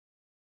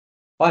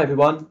Hi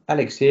everyone,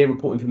 Alex here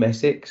reporting from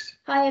Essex.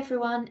 Hi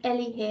everyone,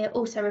 Ellie here,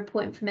 also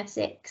reporting from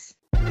Essex.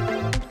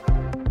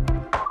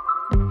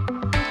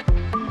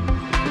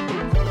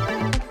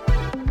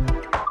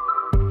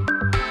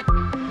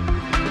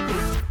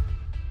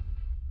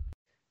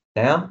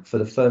 Now, for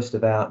the first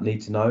of our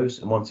Need to Knows,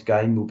 and once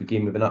again, we'll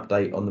begin with an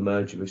update on the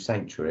merger with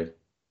Sanctuary.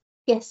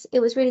 Yes, it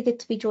was really good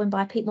to be joined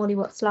by Pete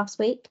Mollywatts last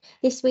week.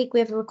 This week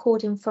we have a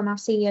recording from our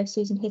CEO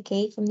Susan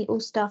Hickey from the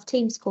all-staff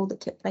Teams call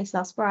that took place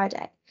last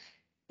Friday.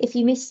 If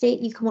you missed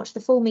it, you can watch the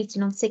full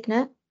meeting on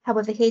Signet.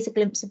 However, here's a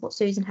glimpse of what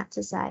Susan had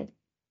to say.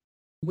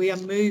 We are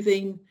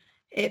moving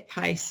at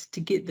pace to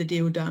get the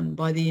deal done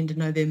by the end of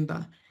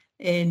November,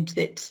 and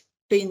that's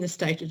been the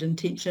stated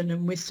intention,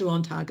 and we're still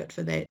on target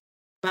for that.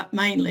 But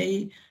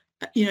mainly,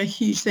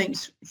 huge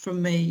thanks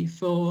from me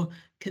for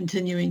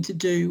continuing to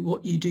do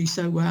what you do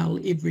so well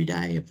every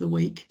day of the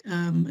week.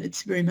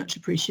 It's very much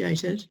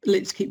appreciated.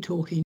 Let's keep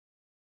talking.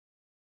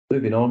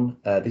 Moving on,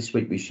 this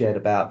week we shared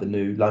about the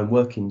new lone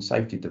working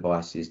safety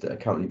devices that are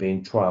currently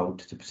being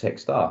trialled to protect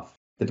staff.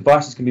 The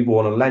devices can be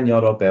worn on a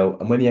lanyard or belt,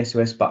 and when the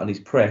SOS button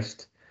is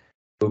pressed,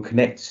 it will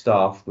connect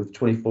staff with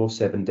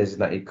 24/7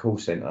 designated call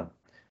centre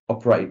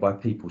operated by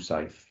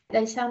PeopleSafe.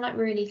 They sound like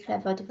really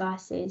clever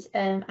devices,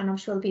 and I'm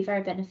sure they'll be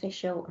very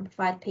beneficial and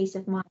provide peace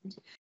of mind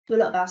to a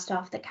lot of our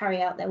staff that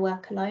carry out their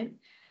work alone.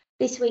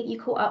 This week you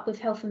caught up with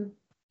Health and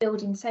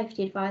Building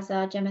Safety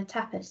Advisor Gemma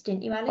Tsappis,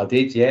 didn't you, Alex? I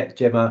did, yeah.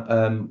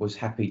 Gemma was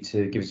happy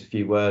to give us a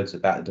few words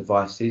about the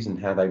devices and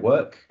how they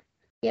work.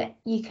 Yeah,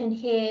 you can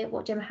hear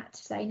what Gemma had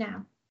to say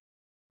now.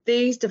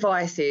 These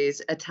devices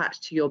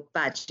attach to your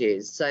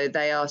badges. So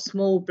they are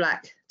small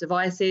black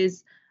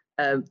devices.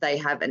 They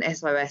have an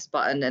SOS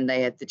button and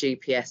they have the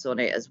GPS on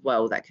it as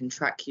well that can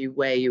track you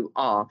where you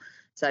are.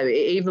 So it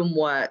even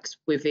works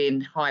within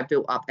high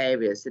built up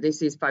areas. So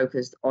this is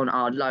focused on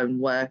our lone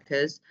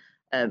workers,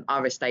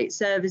 our estate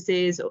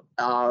services,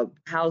 our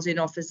housing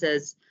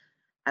officers,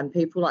 and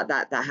people like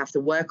that that have to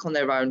work on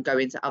their own, go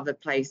into other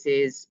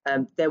places.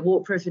 They're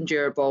waterproof and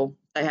durable.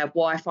 They have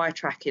Wi-Fi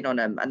tracking on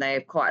them, and they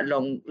have quite a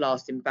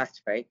long-lasting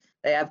battery.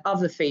 They have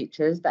other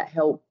features that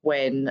help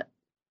when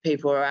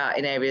people are out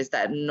in areas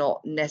that are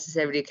not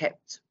necessarily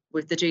kept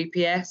with the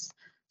GPS.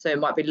 So it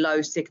might be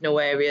low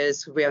signal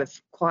areas. We have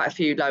quite a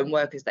few lone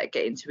workers that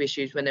get into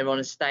issues when they're on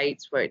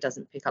estates where it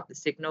doesn't pick up the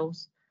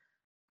signals.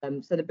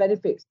 So the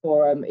benefits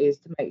for them is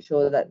to make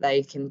sure that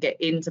they can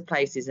get into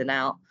places and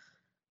out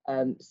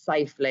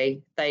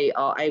safely. They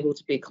are able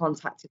to be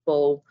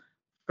contactable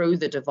through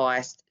the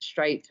device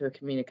straight to a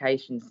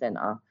communication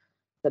centre.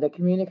 So the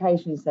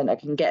communication centre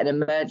can get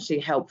an emergency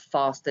help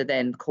faster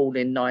than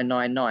calling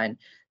 999.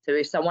 So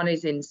if someone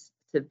is in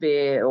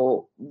severe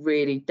or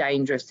really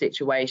dangerous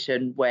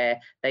situation where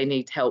they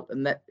need help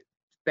and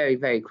very,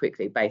 very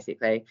quickly,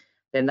 basically,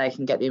 then they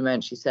can get the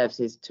emergency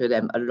services to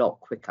them a lot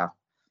quicker.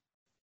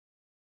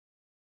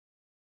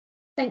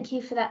 Thank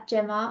you for that,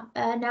 Gemma.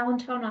 Now on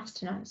to our nice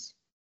to knows.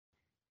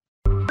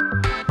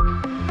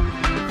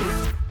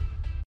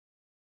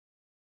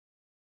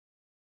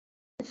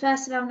 The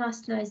first of our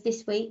nice to knows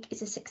this week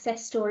is a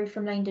success story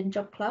from Laindon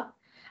Job Club.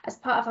 As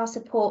part of our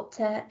support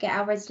to get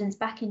our residents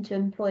back into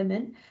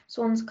employment,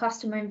 Swan's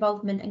customer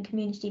involvement and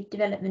community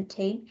development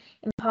team,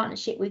 in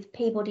partnership with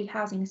Peabody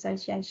Housing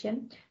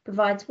Association,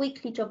 provides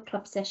weekly job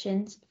club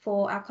sessions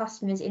for our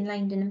customers in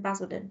Laindon and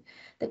Basildon.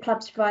 The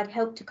clubs provide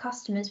help to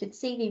customers with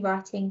CV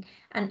writing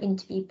and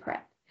interview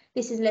prep.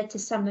 This has led to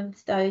some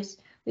of those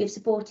we have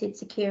supported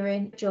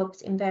securing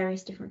jobs in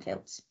various different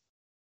fields.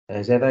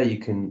 As ever, you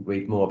can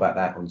read more about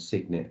that on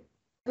Signet.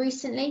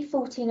 Recently,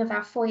 14 of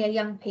our Foyer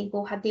young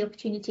people had the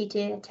opportunity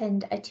to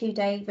attend a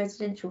 2-day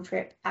residential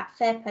trip at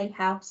Fairplay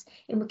House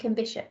in Wickham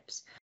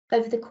Bishops.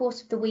 Over the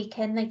course of the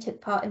weekend, they took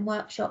part in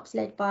workshops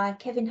led by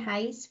Kevin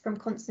Hayes from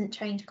Constant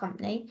Change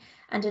Company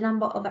and a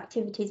number of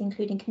activities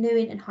including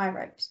canoeing and high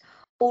ropes,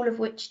 all of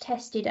which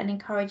tested and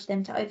encouraged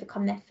them to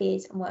overcome their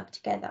fears and work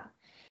together.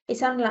 It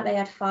sounded like they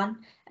had fun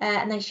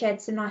and they shared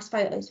some nice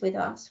photos with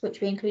us,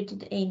 which we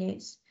included in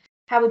e-news.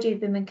 How would you have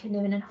been with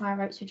canoeing and high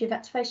ropes? Would you have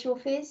had to face your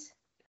fears?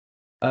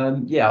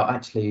 Yeah,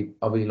 actually,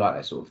 I really like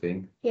that sort of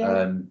thing.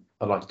 Yeah.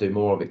 I'd like to do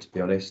more of it, to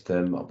be honest.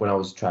 When I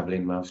was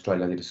travelling in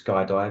Australia, I did a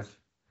skydive.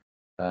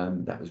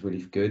 That was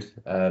really good.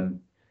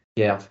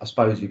 Yeah, I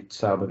suppose you could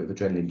say I'm a bit of an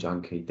adrenaline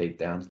junkie deep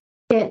down.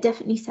 Yeah, it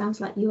definitely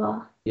sounds like you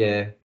are.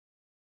 Yeah.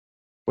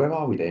 Where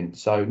are we then?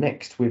 So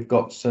next we've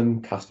got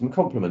some customer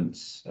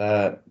compliments.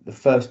 The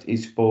first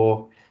is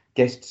for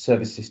guest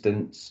service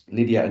assistants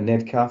Lydia and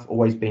Nedcuff,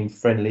 always being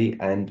friendly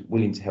and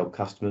willing to help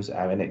customers at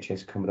our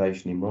NHS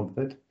accommodation in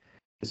Romford.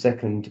 The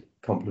second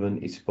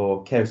compliment is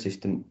for care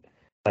assistant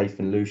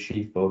Nathan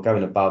Lucy for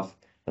going above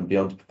and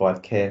beyond to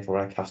provide care for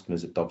our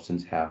customers at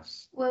Dobson's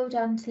house. Well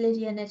done to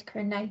Lydia, Nedka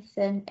and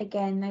Nathan.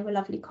 Again, they were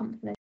lovely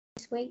compliments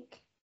this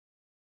week.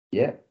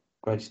 Yeah,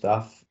 great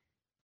stuff.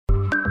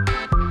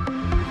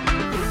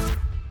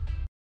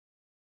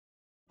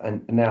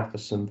 And now for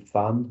some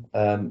fun.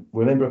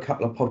 Remember a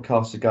couple of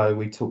podcasts ago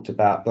we talked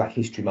about Black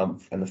History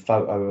Month and the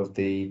photo of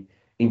the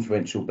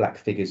influential black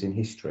figures in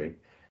history.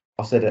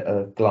 I said at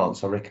a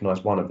glance I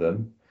recognised one of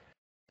them.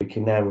 We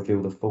can now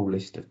reveal the full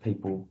list of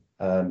people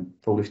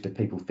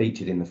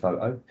featured in the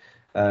photo.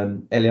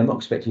 Ellie, I'm not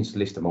expecting you to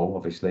list them all,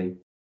 obviously.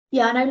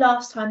 Yeah, I know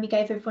last time you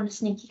gave everyone a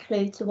sneaky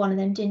clue to one of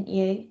them, didn't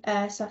you?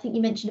 So I think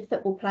you mentioned a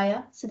football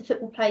player. So the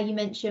football player you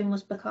mentioned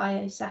was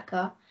Bukayo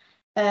Saka,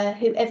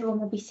 who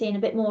everyone will be seeing a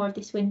bit more of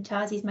this winter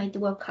as he's made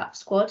the World Cup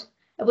squad.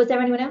 Was there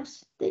anyone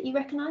else that you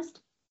recognised?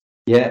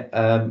 Yeah,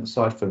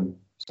 aside from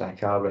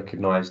Saka, I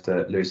recognised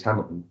Lewis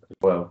Hamilton as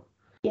well.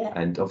 Yeah.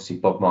 And obviously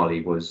Bob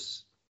Marley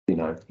was,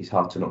 he's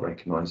hard to not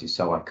recognise. He's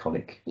so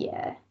iconic.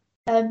 Yeah.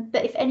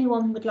 But if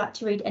anyone would like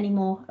to read any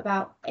more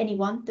about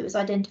anyone that was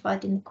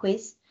identified in the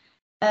quiz,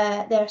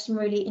 there are some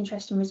really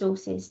interesting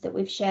resources that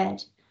we've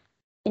shared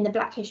in the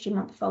Black History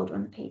Month folder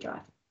on the P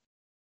Drive.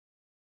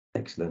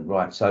 Excellent.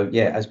 Right. So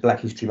yeah, as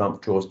Black History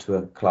Month draws to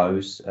a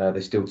close,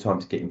 there's still time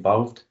to get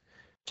involved.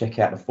 Check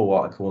out the full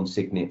article on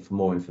Signet for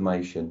more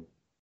information.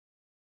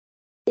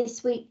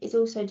 This week is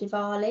also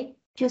Diwali.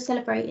 If you're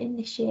celebrating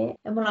this year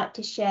and would like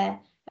to share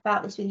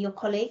about this with your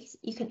colleagues,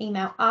 you can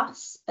email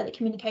us at the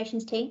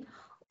communications team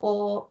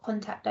or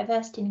contact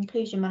Diversity and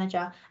Inclusion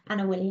Manager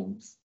Anna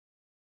Williams.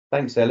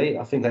 Thanks, Ellie.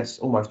 I think that's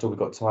almost all we've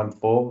got time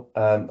for.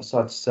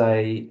 Aside to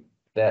say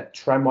that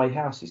Tramway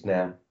House is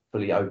now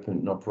fully open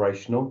and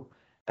operational,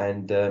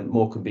 and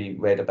more can be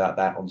read about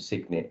that on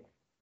Signet.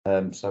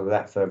 So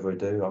without further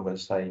ado, I'm going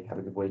to say have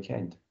a good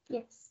weekend.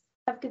 Yes.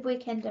 Have a good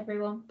weekend,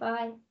 everyone.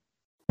 Bye.